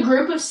In a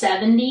group of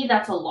 70,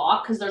 that's a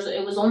lot because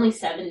it was only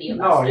 70 of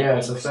us. Oh I yeah,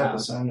 it's a think, fair so.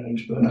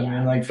 percentage, but I Yeah.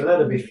 mean, like for there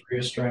to be 3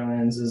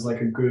 Australians is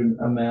like a good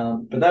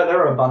amount. But there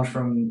were a bunch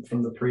from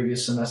the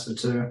previous semester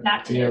too.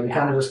 That But yeah, too, we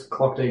kind yeah. of just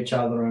clocked each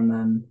other and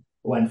then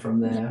went from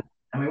there.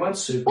 And we went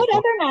super What far.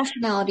 other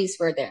nationalities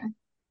were there?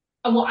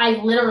 Well,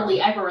 I literally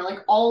everywhere,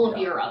 like all of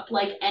Yeah. Europe,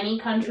 like any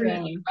country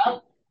in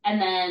Europe,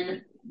 and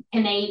then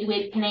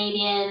with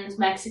Canadians,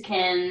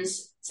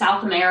 Mexicans,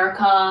 South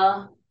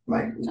America,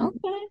 Like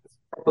Okay.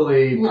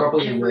 properly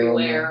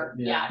everywhere.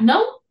 Yeah.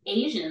 No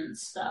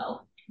Asians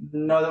though.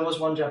 No, there was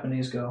one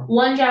Japanese girl.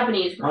 One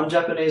Japanese girl. One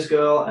Japanese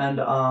girl and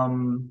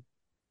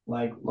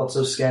like lots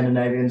of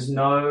Scandinavians.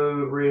 No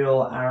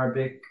real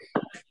Arabic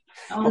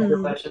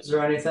populations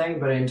or anything,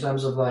 but in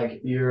terms of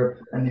like Europe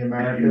and the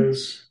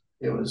Americas,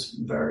 it was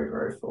very,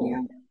 very full.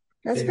 Yeah.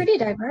 That's It, pretty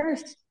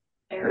diverse.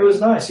 it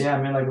was nice, yeah.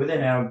 I mean, like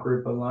within our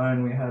group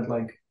alone, we had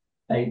like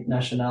 8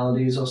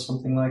 nationalities or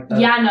something like that.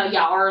 Yeah, no,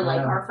 yeah,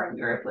 our friend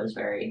group was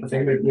very. I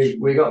think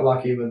we got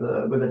lucky with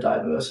the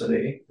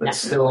diversity, but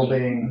still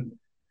being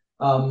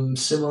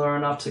similar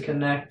enough to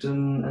connect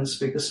and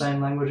speak the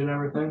same language and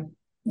everything.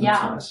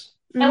 That's nice.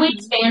 And we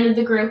expanded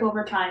the group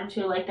over time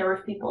too. Like there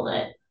were people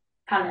that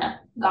kind of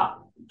got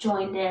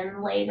joined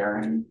in later,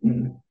 and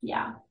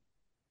yeah,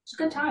 it's a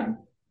good time.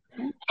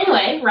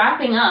 Anyway,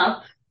 wrapping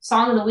up,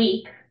 song of the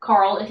week.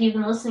 Carl, if you've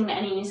been listening to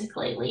any music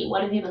lately,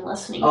 what have you been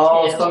listening to?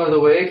 Oh, song of the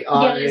week.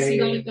 Yes, you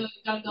gotta go.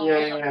 I've got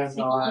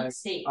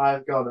it.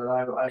 I've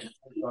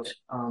got it.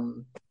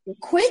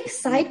 Quick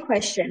side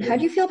question. How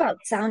do you feel about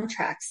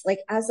soundtracks? Like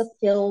as a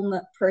film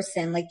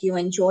person, like do you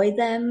enjoy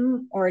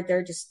them or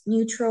they're just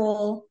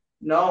neutral?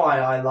 No,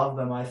 I love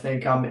them. I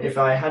think if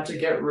I had to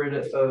get rid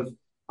of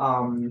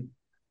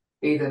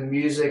either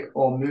music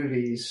or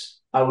movies,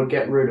 I would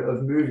get rid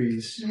of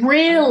movies.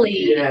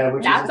 Really? Yeah,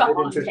 which That's is a bit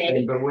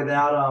interesting, but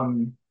without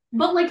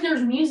But like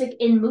there's music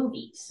in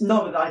movies.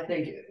 No, but I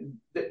think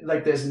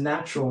like there's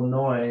natural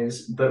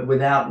noise, but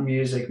without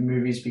music,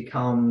 movies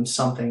become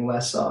something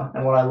lesser.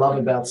 And what I love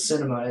about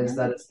cinema is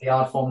that it's the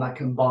art form that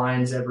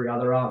combines every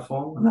other art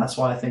form, and that's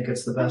why I think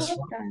it's the best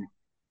one.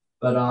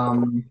 But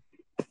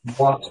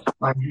what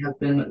I have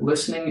been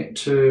listening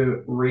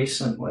to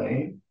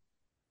recently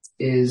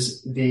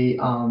is the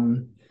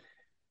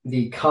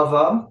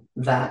cover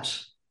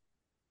that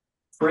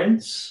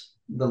Prince,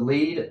 the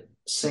lead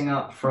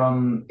singer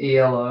from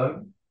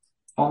ELO,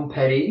 Tom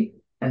Petty,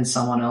 and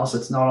someone else.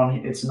 It's not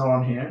on. It's not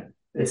on here.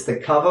 It's the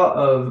cover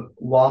of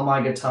 "While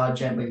My Guitar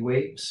Gently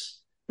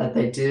Weeps" that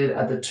they did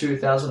at the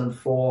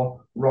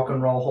 2004 Rock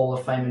and Roll Hall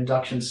of Fame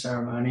induction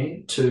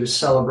ceremony to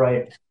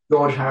celebrate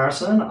George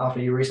Harrison after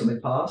he recently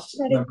passed.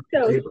 That is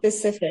so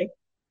specific.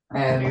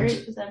 And Very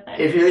specific.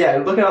 if you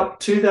look it up,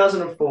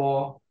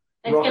 2004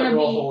 It's Rock and gonna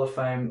Roll be. Hall of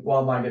Fame,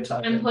 "While My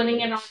Guitar." I'm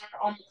putting it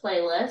on the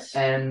playlist.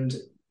 And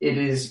it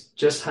is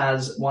just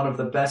has one of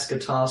the best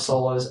guitar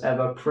solos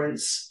ever.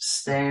 Prince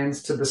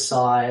stands to the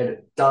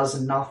side, does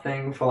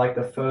nothing for like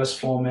the first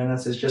 4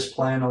 minutes, is just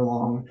playing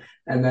along,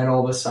 and then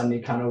all of a sudden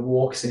he kind of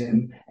walks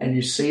in, and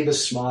you see the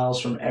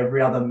smiles from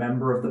every other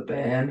member of the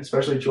band,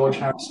 especially George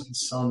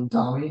Harrison's son,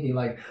 Dummy. He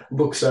like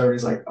looks over,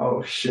 he's like,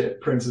 "Oh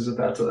shit, Prince is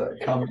about to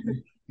come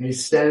in." And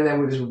he's standing there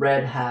with his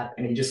red hat,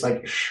 and he just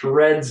like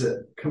shreds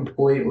it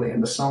completely,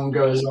 and the song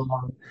goes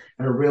on.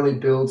 And it really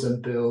builds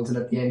and builds, and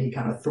at the end he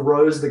kind of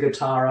throws the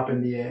guitar up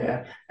in the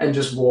air and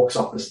just walks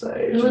off the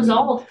stage. It was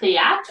all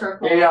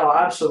theatrical. Yeah,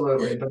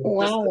 absolutely. But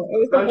wow, it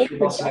was a whole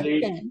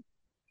production.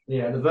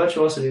 Yeah, the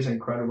virtuosity is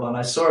incredible. And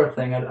I saw a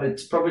thing,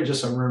 it's probably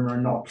just a rumor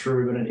and not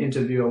true, but an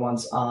interviewer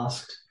once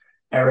asked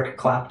Eric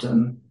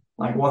Clapton,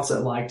 like, what's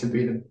it like to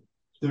be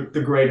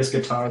the greatest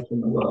guitarist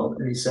in the world?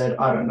 And he said,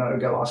 "I don't know,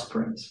 go ask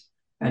Prince."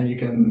 And you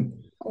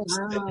can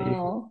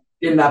Wow.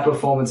 in that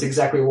performance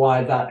exactly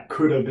why that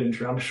could have been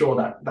true. I'm sure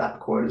that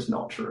quote is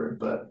not true,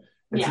 but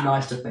it's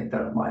nice to think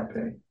that it might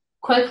be.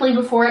 Quickly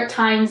before it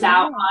times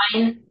out,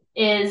 mine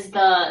is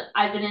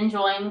I've been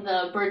enjoying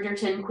the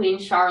Bridgerton Queen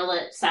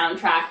Charlotte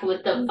soundtrack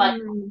with the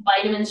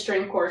Vitamin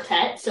String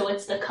Quartet. So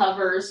it's the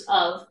covers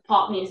of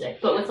pop music,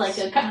 but with like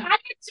a. I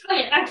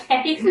enjoy it.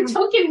 Okay,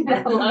 don't give me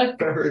that look.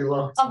 Very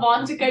well.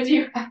 Avantika, do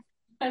you have?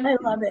 I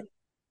love it.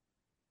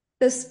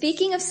 So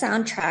speaking of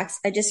soundtracks,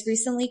 I just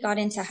recently got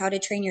into How to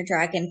Train Your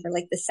Dragon for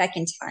like the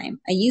second time.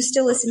 I used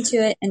to listen to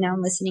it and now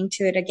I'm listening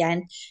to it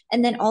again.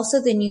 And then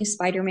also the new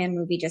Spider-Man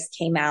movie just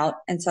came out.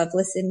 And so I've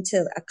listened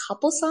to a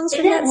couple songs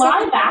from that. Is it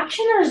live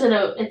action or is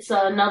it's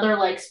another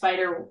like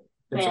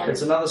Spider-Man?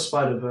 It's another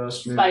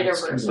Spider-Verse movie.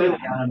 Spider-Verse, it's completely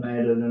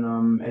animated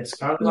and it's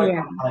currently like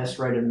the highest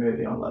rated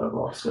movie on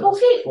Letterboxd.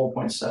 Okay.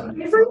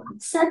 4.7. Everyone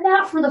said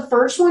that for the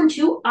first one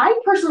too. I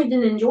personally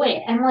didn't enjoy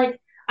it. And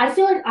like I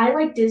feel like I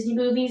like Disney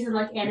movies and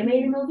like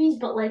animated movies,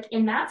 but like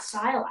in that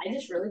style, I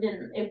just really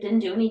it didn't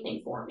do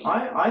anything for me.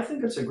 I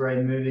think it's a great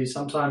movie.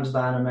 Sometimes the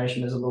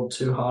animation is a little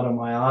too hard on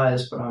my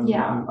eyes, but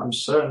I'm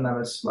certain that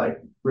it's like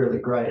really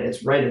great.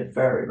 It's rated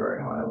very,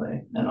 very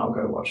highly, and I'll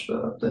go watch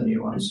the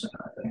new one soon,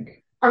 I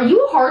think. Are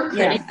you a hard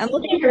critic? Yeah, I'm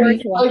looking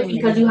forward to watching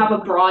because you have a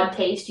broad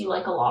taste, you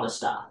like a lot of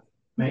stuff.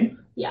 Me?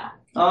 Yeah.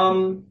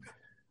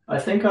 I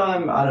think I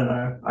don't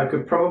know. I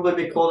could probably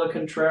be called a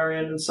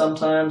contrarian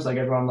sometimes. Like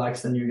everyone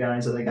likes the new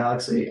Guardians of the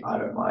Galaxy. I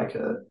don't like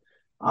it.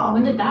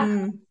 When did that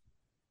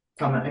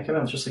It came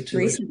out just like 2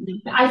 weeks.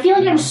 Recently. I feel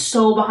like I'm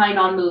so behind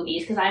on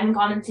movies because I haven't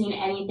gone and seen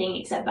anything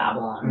except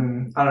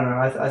Babylon. I don't know.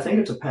 I think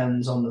it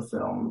depends on the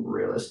film,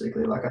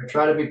 realistically. Like, I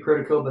try to be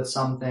critical, but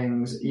some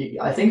things,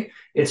 I think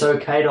it's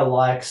okay to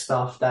like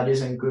stuff that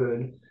isn't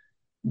good,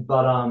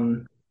 but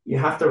you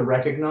have to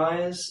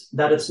recognize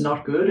that it's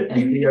not good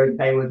and be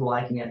okay with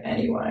liking it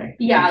anyway.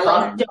 Yeah, You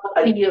like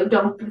can't-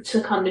 don't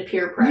succumb to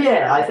peer pressure.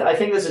 yeah, I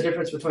think there's a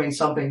difference between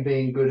something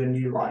being good and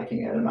you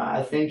liking it. And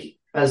I think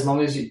as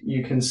long as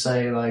you can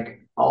say,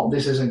 like, oh,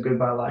 this isn't good,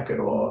 but I like it,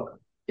 or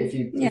if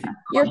you, Yeah, if you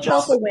you're can't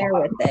justify self-aware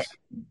with it.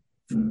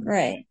 Mm.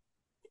 Right.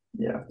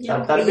 Yeah,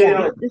 Yeah. that'd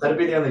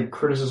be the only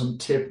criticism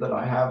tip that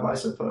I have, I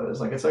suppose.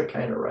 Like, it's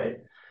okay to rate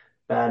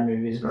bad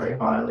movies very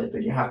highly,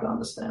 but you have to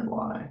understand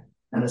why.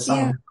 And as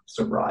someone Yeah, who wants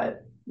to write,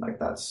 like,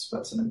 that's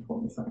an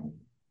important thing.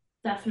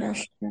 for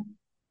Definitely. sure.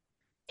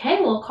 Okay,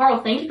 well,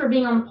 Carl, thank you for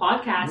being on the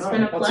podcast. It's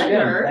been a Once again,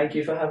 pleasure. thank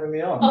you for having me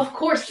on. Of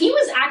course, he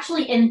was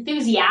actually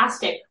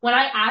enthusiastic. When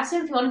I asked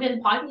him if he wanted to be on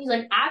the podcast, he's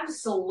like,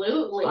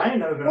 absolutely. I ain't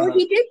never been on Well,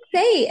 he did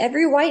say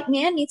every white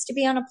man needs to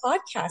be on a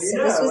podcast,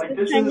 so this Yeah, was like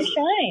the time to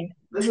shine.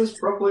 this is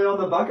properly on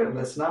the bucket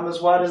list, and I'm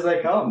as white as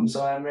they come.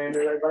 So I mean,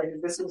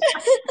 like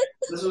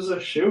this was a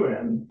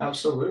shoe-in,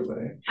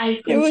 absolutely.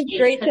 I It was appreciate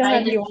great it to because I have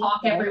had to you on,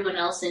 talk though. everyone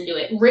else into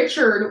it.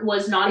 Richard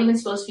was not even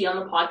supposed to be on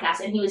the podcast,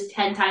 and he was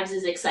 10 times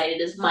as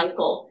excited as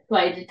Michael, who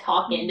I had to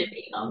talk into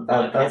being on the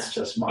podcast. That's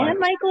just my. And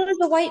Michael is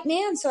a white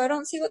man, so I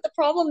don't see what the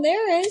problem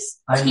there is.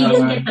 I He know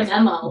didn't I'm get the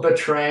memo.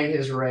 betraying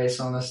his race,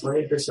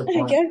 honestly. I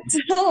Disappointed. guess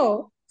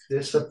so.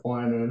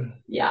 Disappointed.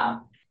 Yeah.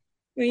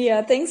 But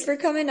yeah, thanks for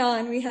coming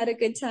on. We had a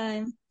good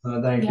time.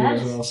 Thank you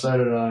as Yes. well. So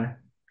did I.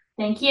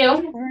 Thank you.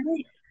 All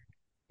right.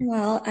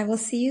 Well, I will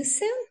see you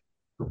soon.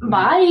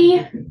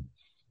 Bye.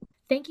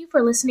 Thank you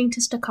for listening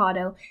to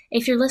Staccato.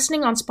 If you're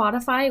listening on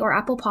Spotify or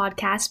Apple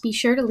Podcasts, be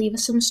sure to leave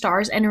us some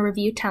stars and a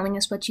review telling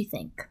us what you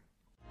think.